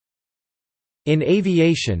In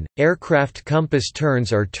aviation, aircraft compass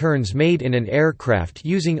turns are turns made in an aircraft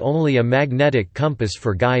using only a magnetic compass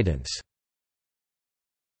for guidance.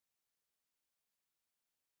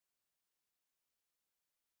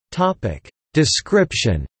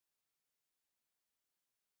 Description: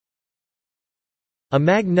 a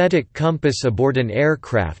magnetic compass aboard an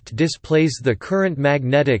aircraft displays the current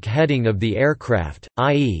magnetic heading of the aircraft,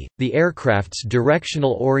 i.e., the aircraft's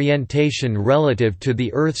directional orientation relative to the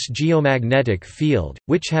Earth's geomagnetic field,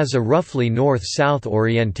 which has a roughly north-south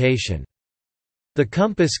orientation. The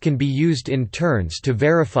compass can be used in turns to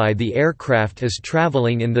verify the aircraft is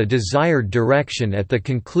traveling in the desired direction at the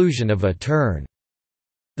conclusion of a turn.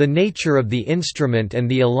 The nature of the instrument and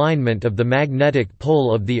the alignment of the magnetic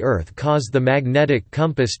pole of the Earth cause the magnetic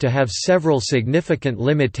compass to have several significant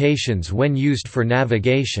limitations when used for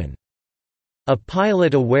navigation. A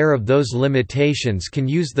pilot aware of those limitations can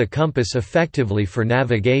use the compass effectively for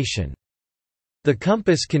navigation. The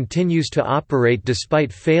compass continues to operate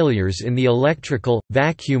despite failures in the electrical,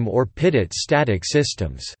 vacuum or pitot static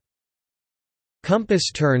systems.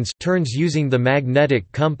 Compass turns using the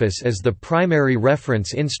magnetic compass as the primary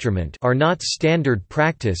reference instrument are not standard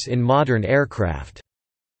practice in modern aircraft.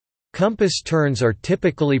 Compass turns are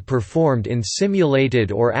typically performed in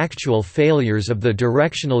simulated or actual failures of the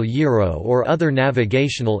directional gyro or other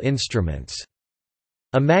navigational instruments.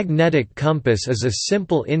 A magnetic compass is a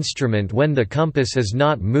simple instrument when the compass is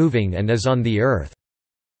not moving and is on the Earth.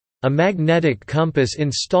 A magnetic compass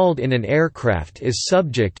installed in an aircraft is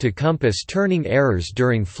subject to compass turning errors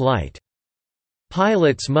during flight.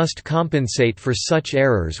 Pilots must compensate for such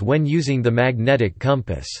errors when using the magnetic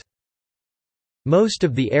compass. Most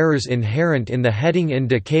of the errors inherent in the heading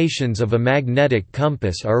indications of a magnetic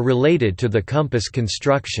compass are related to the compass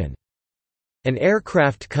construction. An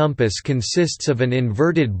aircraft compass consists of an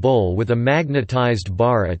inverted bowl with a magnetized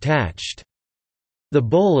bar attached. The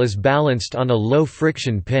bowl is balanced on a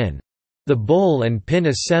low-friction pin. The bowl and pin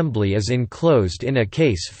assembly is enclosed in a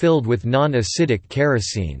case filled with non-acidic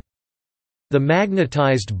kerosene. The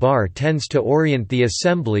magnetized bar tends to orient the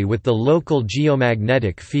assembly with the local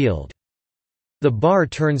geomagnetic field. The bar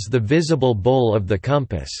turns the visible bowl of the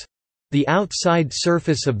compass. The outside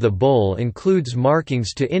surface of the bowl includes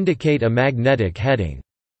markings to indicate a magnetic heading.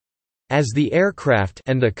 As the aircraft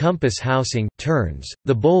and the compass housing turns,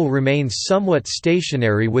 the bowl remains somewhat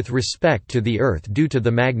stationary with respect to the Earth due to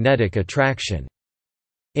the magnetic attraction.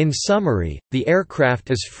 In summary, the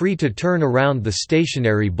aircraft is free to turn around the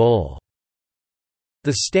stationary bowl.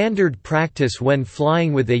 The standard practice when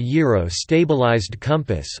flying with a gyro-stabilized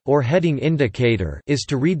compass or heading indicator is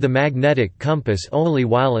to read the magnetic compass only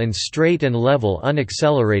while in straight and level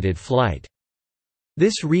unaccelerated flight.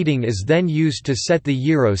 This reading is then used to set the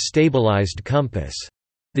gyro-stabilized compass.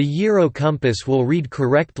 The gyro compass will read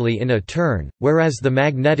correctly in a turn, whereas the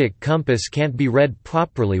magnetic compass can't be read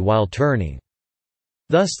properly while turning.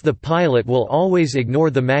 Thus the pilot will always ignore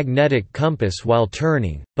the magnetic compass while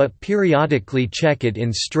turning, but periodically check it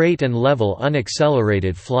in straight and level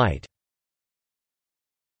unaccelerated flight.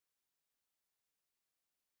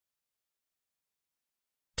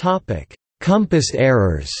 Compass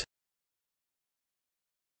errors.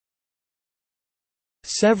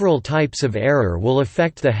 Several types of error will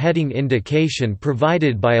affect the heading indication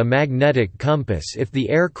provided by a magnetic compass if the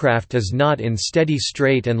aircraft is not in steady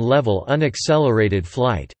straight and level unaccelerated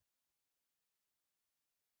flight.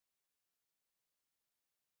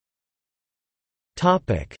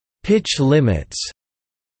 Pitch limits.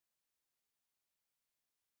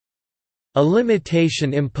 A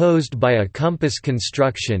limitation imposed by a compass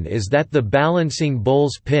construction is that the balancing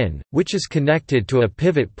bowl's pin, which is connected to a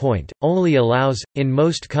pivot point, only allows, in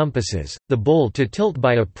most compasses, the bowl to tilt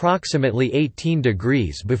by approximately 18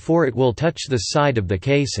 degrees before it will touch the side of the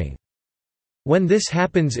casing. When this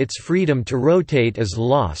happens, its freedom to rotate is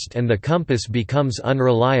lost and the compass becomes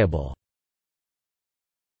unreliable.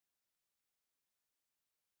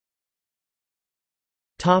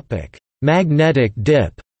 Magnetic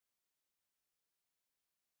dip.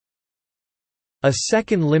 A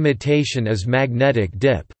second limitation is magnetic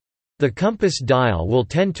dip. The compass dial will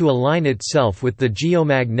tend to align itself with the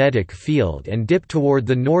geomagnetic field and dip toward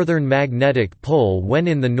the northern magnetic pole when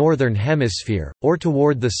in the northern hemisphere, or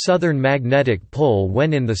toward the southern magnetic pole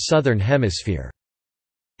when in the southern hemisphere.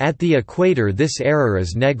 At the equator, this error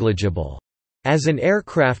is negligible. As an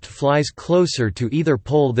aircraft flies closer to either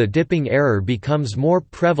pole, the dipping error becomes more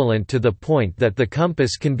prevalent to the point that the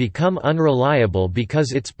compass can become unreliable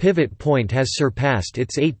because its pivot point has surpassed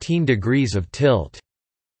its 18 degrees of tilt.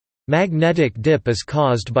 Magnetic dip is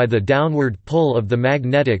caused by the downward pull of the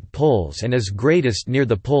magnetic poles and is greatest near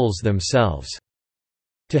the poles themselves.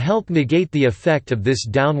 To help negate the effect of this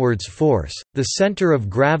downwards force, the center of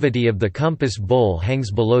gravity of the compass bowl hangs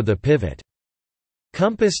below the pivot.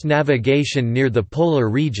 Compass navigation near the polar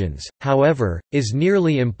regions, however, is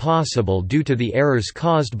nearly impossible due to the errors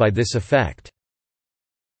caused by this effect.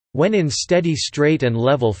 When in steady straight and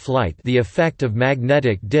level flight, the effect of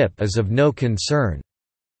magnetic dip is of no concern.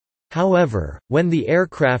 However, when the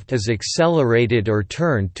aircraft is accelerated or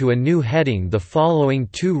turned to a new heading, the following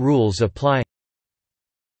two rules apply.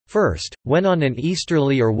 First, when on an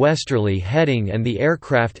easterly or westerly heading and the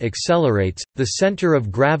aircraft accelerates, the center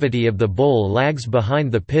of gravity of the bowl lags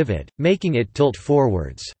behind the pivot, making it tilt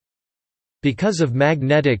forwards. Because of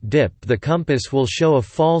magnetic dip, the compass will show a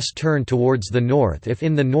false turn towards the north if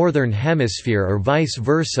in the northern hemisphere, or vice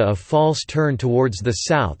versa, a false turn towards the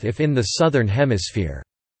south if in the southern hemisphere.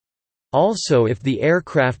 Also, if the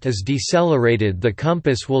aircraft is decelerated, the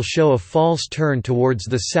compass will show a false turn towards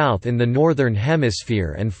the south in the northern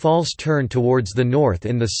hemisphere and false turn towards the north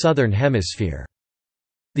in the southern hemisphere.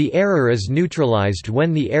 The error is neutralized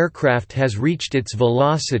when the aircraft has reached its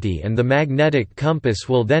velocity, and the magnetic compass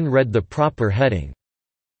will then read the proper heading.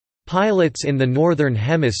 Pilots in the northern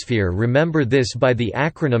hemisphere remember this by the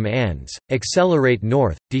acronym ANS: accelerate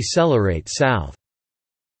north, decelerate south.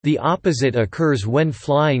 The opposite occurs when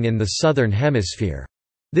flying in the southern hemisphere.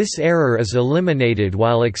 This error is eliminated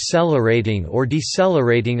while accelerating or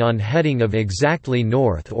decelerating on heading of exactly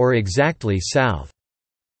north or exactly south.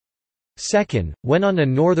 Second, when on a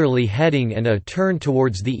northerly heading and a turn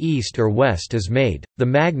towards the east or west is made, the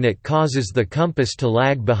magnet causes the compass to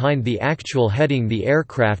lag behind the actual heading the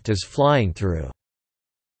aircraft is flying through.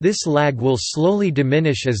 This lag will slowly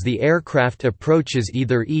diminish as the aircraft approaches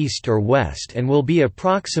either east or west, and will be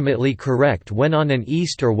approximately correct when on an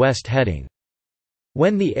east or west heading.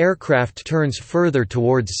 When the aircraft turns further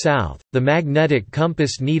towards south, the magnetic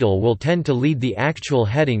compass needle will tend to lead the actual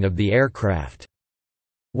heading of the aircraft.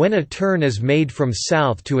 When a turn is made from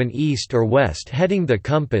south to an east or west heading, the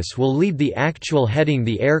compass will lead the actual heading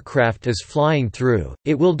the aircraft is flying through.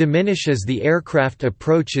 It will diminish as the aircraft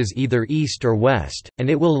approaches either east or west, and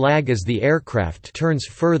it will lag as the aircraft turns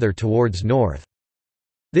further towards north.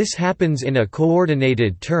 This happens in a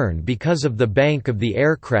coordinated turn because of the bank of the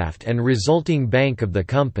aircraft and resulting bank of the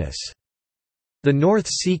compass. The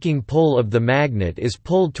north-seeking pole of the magnet is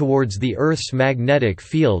pulled towards the Earth's magnetic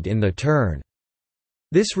field in the turn.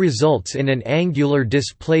 This results in an angular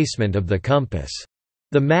displacement of the compass.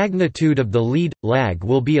 The magnitude of the lead lag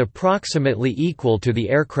will be approximately equal to the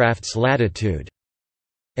aircraft's latitude.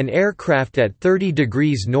 An aircraft at 30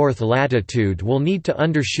 degrees north latitude will need to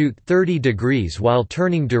undershoot 30 degrees while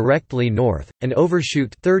turning directly north, and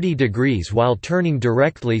overshoot 30 degrees while turning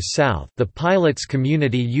directly south. The pilots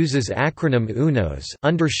community uses acronym UNOS,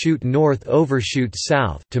 undershoot north, overshoot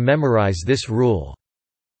south, to memorize this rule.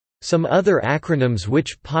 Some other acronyms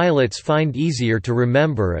which pilots find easier to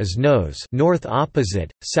remember is NOS, north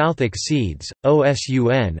opposite, south exceeds,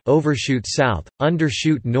 OSUN, overshoot south,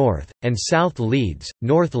 undershoot north, and south leads,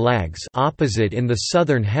 north lags opposite in the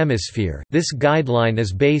southern hemisphere. This guideline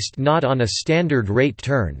is based not on a standard rate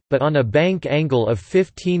turn, but on a bank angle of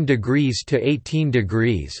 15 degrees to 18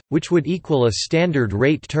 degrees, which would equal a standard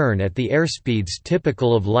rate turn at the airspeeds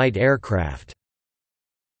typical of light aircraft.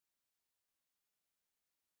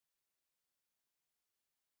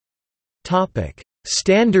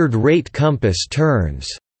 Standard rate compass turns.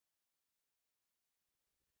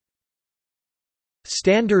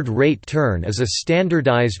 Standard rate turn is a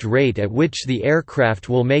standardized rate at which the aircraft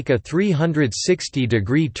will make a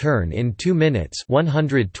 360-degree turn in 2 minutes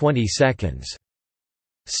 120 seconds.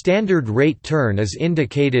 Standard rate turn is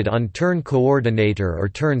indicated on turn coordinator or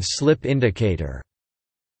turn slip indicator.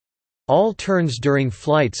 All turns during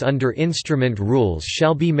flights under instrument rules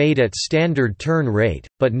shall be made at standard turn rate,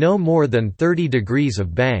 but no more than 30 degrees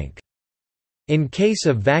of bank. In case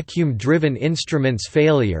of vacuum-driven instruments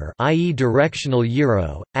failure, i.e. directional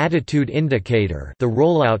gyro, attitude indicator, the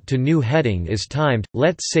rollout to new heading is timed.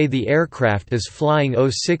 Let's say the aircraft is flying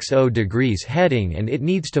 060 degrees heading and it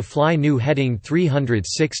needs to fly new heading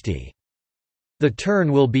 360. The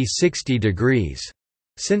turn will be 60 degrees.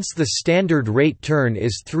 Since the standard rate turn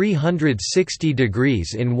is 360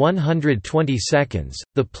 degrees in 120 seconds,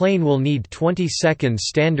 the plane will need 20 seconds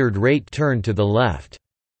standard rate turn to the left.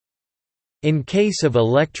 In case of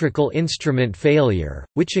electrical instrument failure,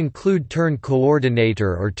 which include turn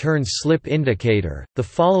coordinator or turn slip indicator, the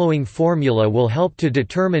following formula will help to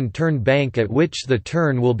determine turn bank at which the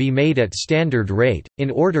turn will be made at standard rate.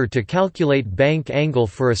 In order to calculate bank angle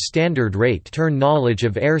for a standard rate turn, knowledge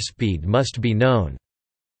of airspeed must be known.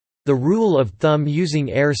 The rule of thumb using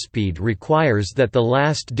airspeed requires that the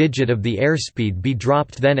last digit of the airspeed be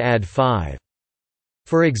dropped then add 5.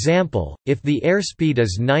 For example, if the airspeed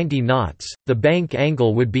is 90 knots, the bank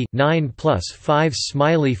angle would be 9 plus 5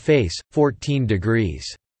 smiley face, 14 degrees.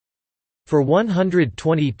 For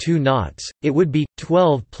 122 knots, it would be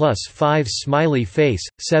 12 plus 5 smiley face,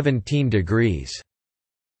 17 degrees.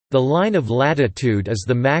 The line of latitude is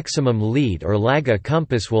the maximum lead or lag a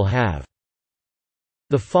compass will have.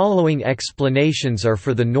 The following explanations are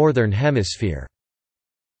for the Northern Hemisphere.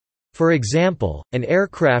 For example, an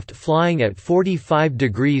aircraft flying at 45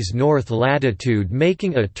 degrees north latitude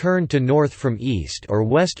making a turn to north from east or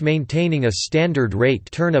west maintaining a standard rate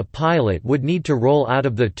turn, a pilot would need to roll out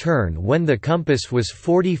of the turn when the compass was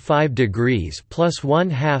 45 degrees plus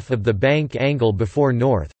 1/2 of the bank angle before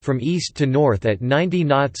north, from east to north at 90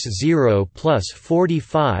 knots. 0 plus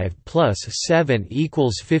 45 plus 7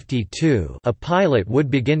 equals 52. A pilot would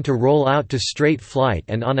begin to roll out to straight flight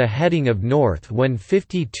and on a heading of north when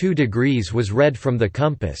 52 degrees was read from the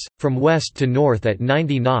compass, from west to north at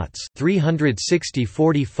 90 knots. 360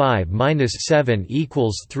 45–7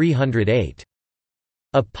 equals 308.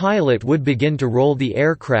 A pilot would begin to roll the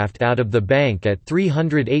aircraft out of the bank at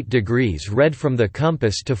 308 degrees read from the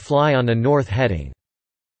compass to fly on a north heading.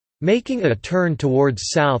 Making a turn towards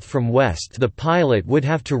south from west, the pilot would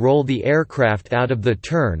have to roll the aircraft out of the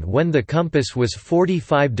turn when the compass was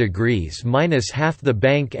 45 degrees minus half the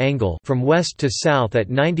bank angle from west to south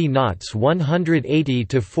at 90 knots. 180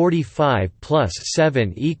 to 45 plus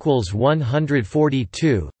 7 equals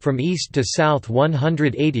 142, from east to south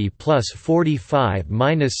 180 plus 45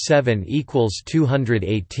 minus 7 equals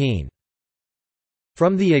 218.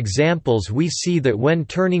 From the examples we see that when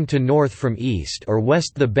turning to north from east or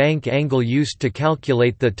west, the bank angle used to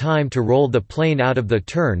calculate the time to roll the plane out of the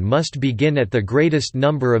turn must begin at the greatest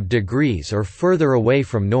number of degrees or further away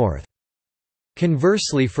from north.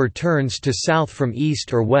 Conversely, for turns to south from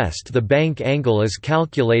east or west, the bank angle is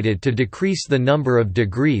calculated to decrease the number of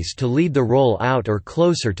degrees to lead the roll out or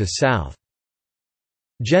closer to south.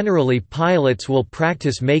 Generally, pilots will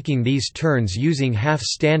practice making these turns using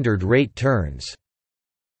half-standard rate turns.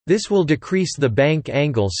 This will decrease the bank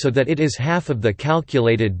angle so that it is half of the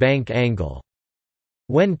calculated bank angle.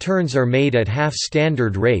 When turns are made at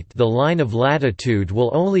half-standard rate, the line of latitude will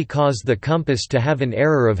only cause the compass to have an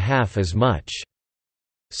error of half as much.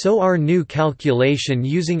 So our new calculation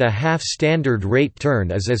using a half-standard rate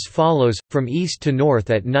turn is as follows: from east to north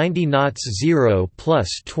at 90 knots. 0 plus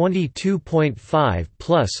 22.5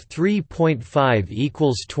 plus 3.5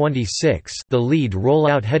 equals 26. The lead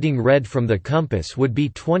rollout heading read from the compass would be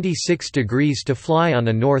 26 degrees to fly on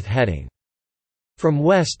a north heading. From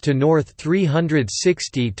west to north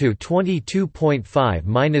 360 to 22.5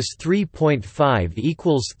 minus 3.5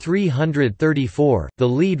 equals 334. The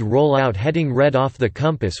lead rollout heading read off the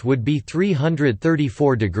compass would be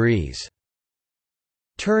 334 degrees.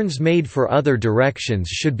 Turns made for other directions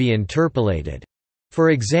should be interpolated.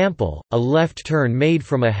 For example, a left turn made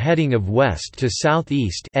from a heading of west to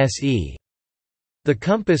southeast (SE). The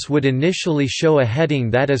compass would initially show a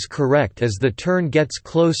heading that is correct. As the turn gets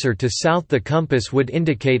closer to south, the compass would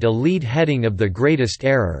indicate a lead heading of the greatest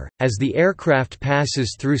error. As the aircraft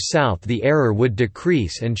passes through south, the error would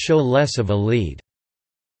decrease and show less of a lead.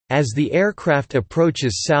 As the aircraft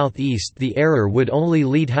approaches southeast, the error would only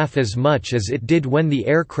lead half as much as it did when the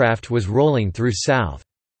aircraft was rolling through south.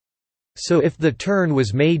 So if the turn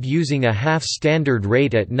was made using a half-standard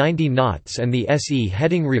rate at 90 knots and the SE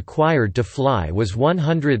heading required to fly was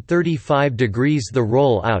 135 degrees, the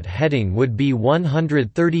roll-out heading would be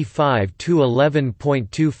 135 to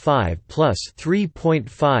 11.25 plus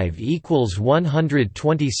 3.5 equals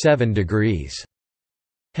 127 degrees.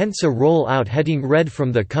 Hence a roll-out heading read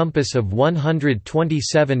from the compass of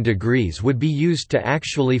 127 degrees would be used to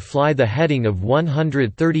actually fly the heading of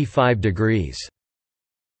 135 degrees.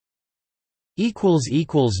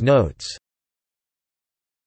 Notes